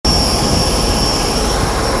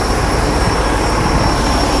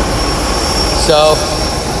So,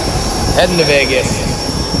 heading to Vegas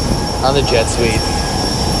on the jet suite.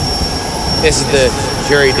 This is the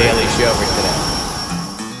Jury Daily Show for today.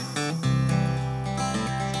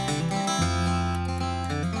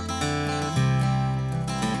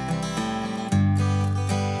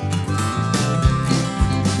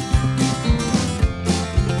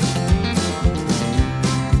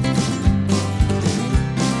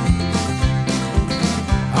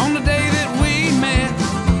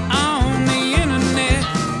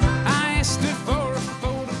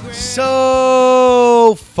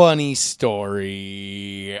 So, funny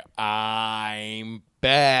story. I'm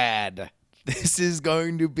bad. This is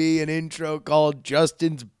going to be an intro called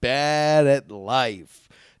Justin's Bad at Life.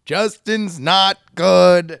 Justin's not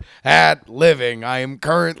good at living. I am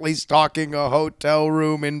currently stalking a hotel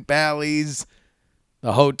room in Bally's.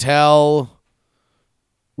 The hotel,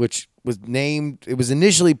 which was named, it was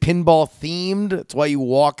initially pinball themed. That's why you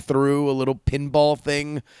walk through a little pinball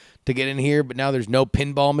thing to get in here, but now there's no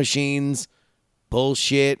pinball machines.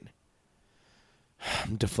 Bullshit.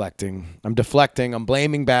 I'm deflecting. I'm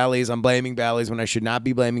blaming Bally's. I'm blaming Bally's when I should not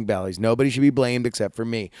be blaming Bally's. Nobody should be blamed except for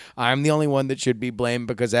me. I'm the only one that should be blamed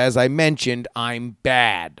because, as I mentioned, I'm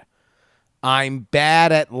bad. I'm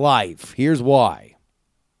bad at life. Here's why.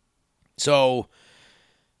 So,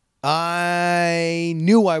 I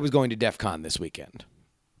knew I was going to DEF CON this weekend.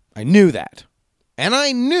 I knew that. And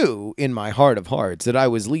I knew in my heart of hearts that I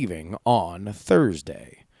was leaving on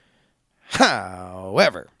Thursday.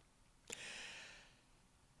 However,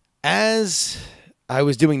 as I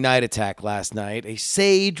was doing Night Attack last night, a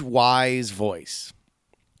sage, wise voice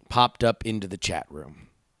popped up into the chat room.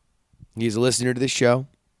 He's a listener to this show.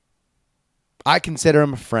 I consider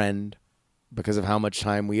him a friend because of how much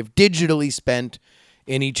time we have digitally spent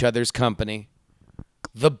in each other's company.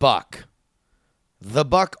 The Buck. The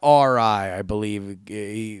Buck R.I., I believe,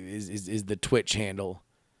 is the Twitch handle.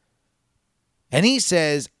 And he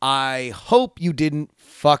says, I hope you didn't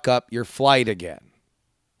fuck up your flight again.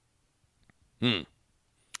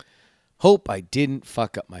 Hope I didn't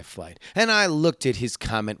fuck up my flight. And I looked at his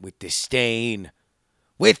comment with disdain.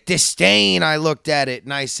 With disdain, I looked at it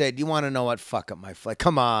and I said, you want to know what fuck up my flight?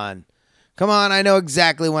 Come on. Come on, I know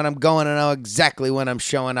exactly when I'm going. I know exactly when I'm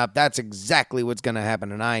showing up. That's exactly what's going to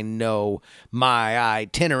happen, and I know my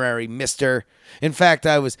itinerary, mister. In fact,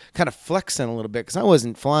 I was kind of flexing a little bit because I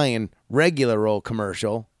wasn't flying regular old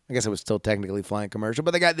commercial. I guess I was still technically flying commercial,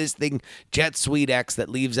 but they got this thing, Jet Suite X, that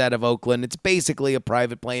leaves out of Oakland. It's basically a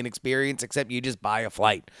private plane experience, except you just buy a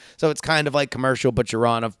flight. So it's kind of like commercial, but you're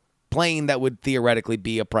on a plane that would theoretically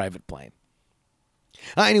be a private plane.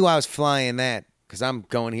 I knew I was flying that, because I'm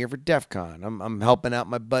going here for DEF CON. I'm helping out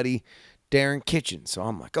my buddy Darren Kitchen. So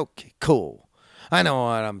I'm like, okay, cool. I know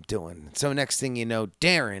what I'm doing. So next thing you know,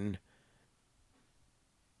 Darren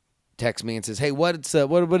texts me and says, hey, what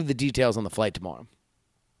are the details on the flight tomorrow?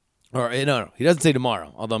 Or no, he doesn't say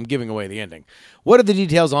tomorrow, although I'm giving away the ending. What are the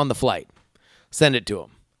details on the flight? Send it to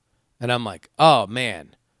him. And I'm like, oh,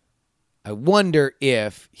 man. I wonder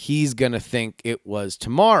if he's going to think it was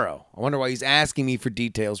tomorrow. I wonder why he's asking me for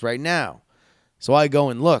details right now. So I go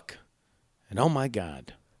and look, and oh my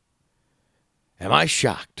God, am I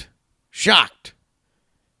shocked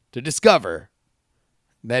to discover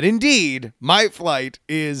that indeed my flight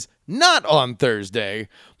is not on Thursday,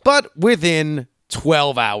 but within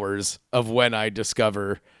 12 hours of when I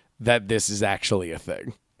discover that this is actually a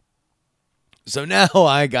thing. So now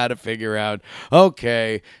I got to figure out,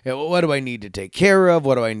 okay, what do I need to take care of?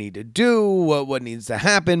 What do I need to do? What needs to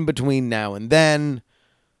happen between now and then?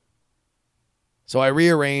 So I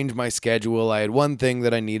rearranged my schedule. I had one thing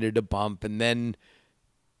that I needed to bump, and then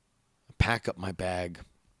pack up my bag.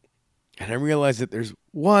 And I realized that there's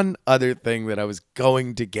one other thing that I was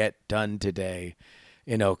going to get done today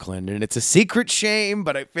in Oakland. And it's a secret shame,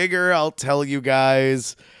 but I figure I'll tell you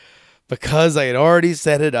guys because I had already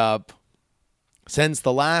set it up. Since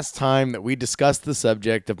the last time that we discussed the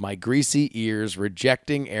subject of my greasy ears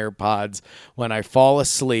rejecting AirPods when I fall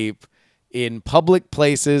asleep in public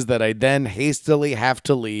places that I then hastily have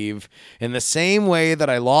to leave, in the same way that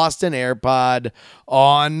I lost an AirPod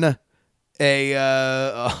on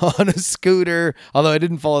a scooter, although I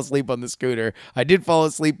didn't fall asleep on the scooter. I did fall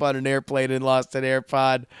asleep on an airplane and lost an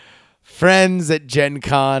AirPod. Friends at Gen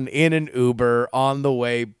Con in an Uber on the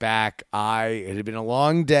way back. It had been a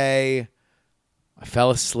long day. I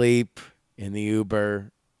fell asleep in the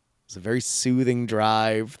Uber. It was a very soothing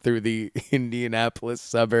drive through the Indianapolis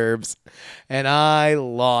suburbs, and I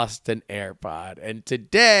lost an AirPod. And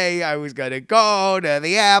today I was going to go to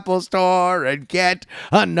the Apple store and get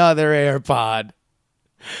another AirPod.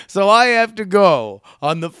 So I have to go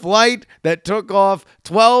on the flight that took off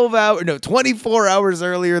 24 hours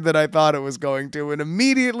earlier than I thought it was going to, and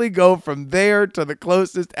immediately go from there to the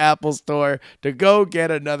closest Apple store to go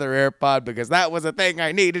get another AirPod because that was a thing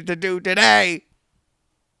I needed to do today.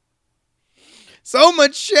 So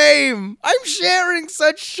much shame. I'm sharing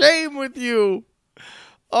such shame with you.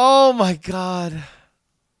 Oh my God.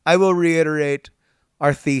 I will reiterate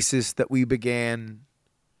our thesis that we began.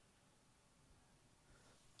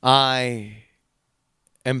 I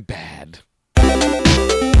am bad.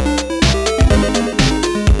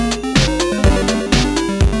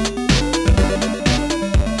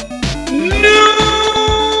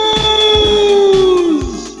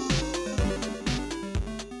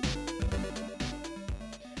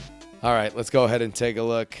 All right, let's go ahead and take a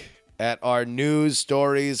look at our news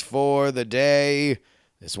stories for the day.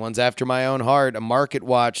 This one's after my own heart, a Market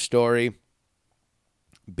Watch story.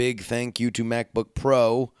 Big thank you to MacBook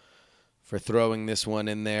Pro for throwing this one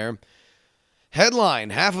in there.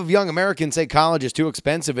 Headline, half of young Americans say college is too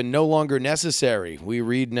expensive and no longer necessary. We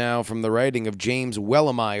read now from the writing of James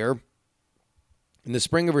Wellemeyer. In the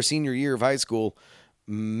spring of her senior year of high school,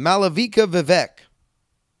 Malavika Vivek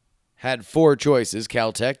had four choices: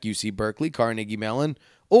 Caltech, UC Berkeley, Carnegie Mellon,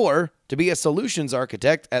 or to be a solutions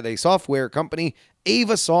architect at a software company,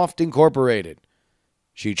 Avasoft Incorporated.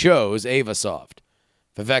 She chose Avasoft.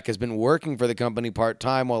 Vivek has been working for the company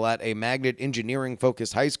part-time while at a magnet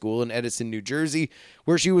engineering-focused high school in Edison, New Jersey,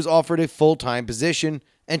 where she was offered a full-time position,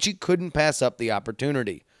 and she couldn't pass up the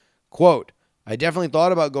opportunity. Quote, I definitely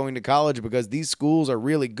thought about going to college because these schools are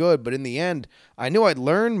really good, but in the end, I knew I'd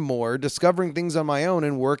learn more discovering things on my own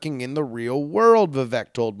and working in the real world,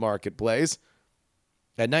 Vivek told Marketplace.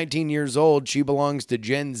 At 19 years old, she belongs to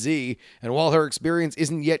Gen Z, and while her experience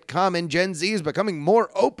isn't yet common, Gen Z is becoming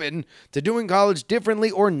more open to doing college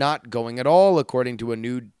differently or not going at all, according to a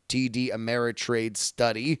new TD Ameritrade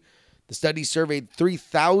study. The study surveyed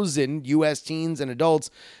 3,000 U.S. teens and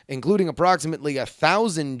adults, including approximately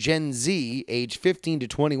 1,000 Gen Z, age 15 to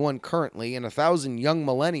 21 currently, and 1,000 young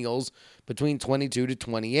millennials between 22 to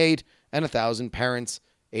 28, and 1,000 parents,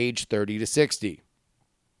 age 30 to 60.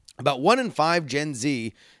 About 1 in 5 Gen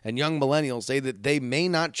Z and young millennials say that they may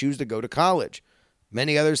not choose to go to college.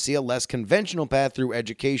 Many others see a less conventional path through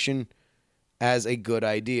education as a good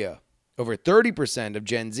idea. Over 30% of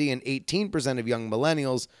Gen Z and 18% of young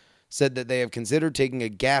millennials said that they have considered taking a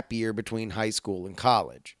gap year between high school and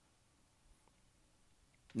college.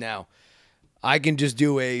 Now, I can just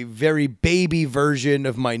do a very baby version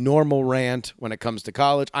of my normal rant when it comes to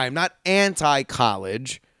college. I am not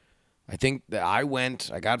anti-college. I think that I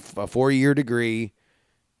got a 4-year degree.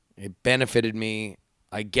 It benefited me,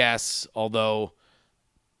 I guess, although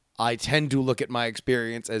I tend to look at my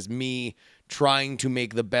experience as me trying to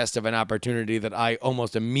make the best of an opportunity that I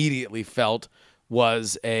almost immediately felt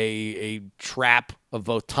was a trap of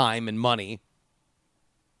both time and money.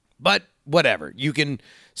 But whatever. You can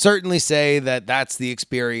certainly say that that's the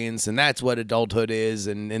experience and that's what adulthood is,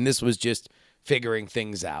 and this was just figuring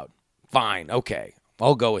things out. Fine, okay,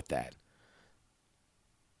 I'll go with that.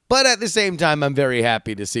 But at the same time, I'm very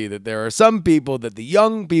happy to see that there are some people, that the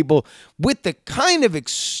young people, with the kind of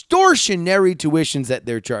extortionary tuitions that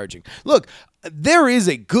they're charging. Look, there is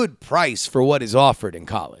a good price for what is offered in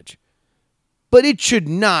college. But it should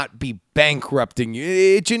not be bankrupting you.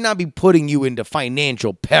 It should not be putting you into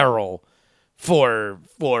financial peril for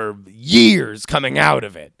years coming out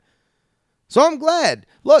of it. So I'm glad.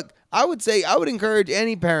 Look, I would encourage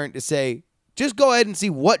any parent to say, just go ahead and see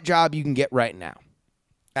what job you can get right now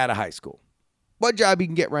at a high school. What job you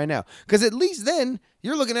can get right now. Because at least then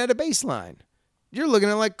you're looking at a baseline. You're looking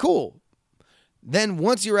at like, cool. Then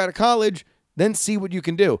once you're out of college, then see what you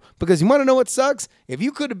can do. Because you want to know what sucks? If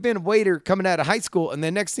you could have been a waiter coming out of high school and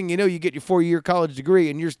then next thing you know, you get your 4-year college degree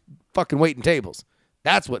and you're fucking waiting tables.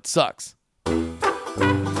 That's what sucks.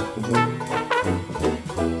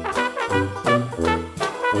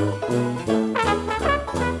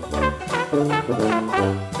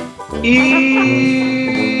 Email.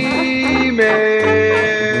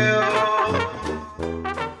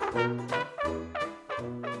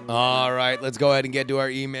 All right, let's go ahead and get to our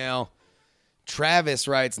email. Travis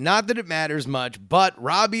writes, not that it matters much, but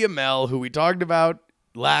Robbie Amell, who we talked about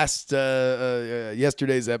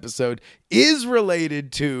yesterday's episode, is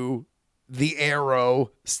related to the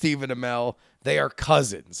Arrow, Stephen Amell. They are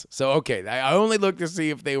cousins. So, okay, I only looked to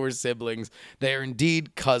see if they were siblings. They are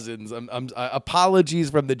indeed cousins.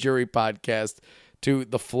 Apologies from the Jury Podcast to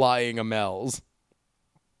the Flying Amells.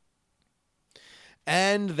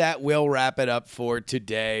 And that will wrap it up for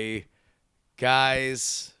today.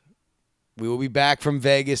 Guys, We will be back from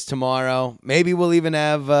Vegas tomorrow. Maybe we'll even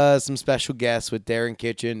have some special guests with Darren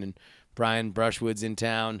Kitchen and Brian Brushwood's in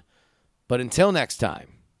town. But until next time.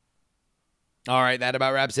 All right, that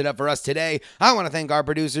about wraps it up for us today. I want to thank our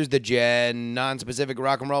producers, the Gen, Non-Specific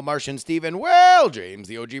Rock and Roll Martian, Stephen, Will, James,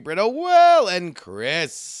 the OG Brito, Will, and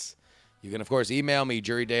Chris. You can, of course, email me,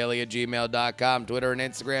 jurydaily@gmail.com, Twitter and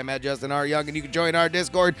Instagram @JustinRYoung, and you can join our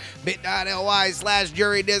Discord,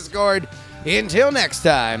 bit.ly/jurydiscord. Until next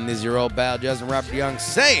time, this is your old pal, Justin Robert Young,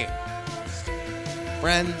 saying,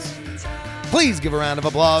 friends, please give a round of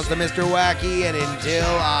applause to Mr. Wacky, and until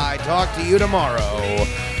I talk to you tomorrow,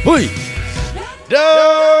 please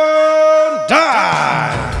don't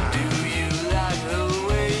die!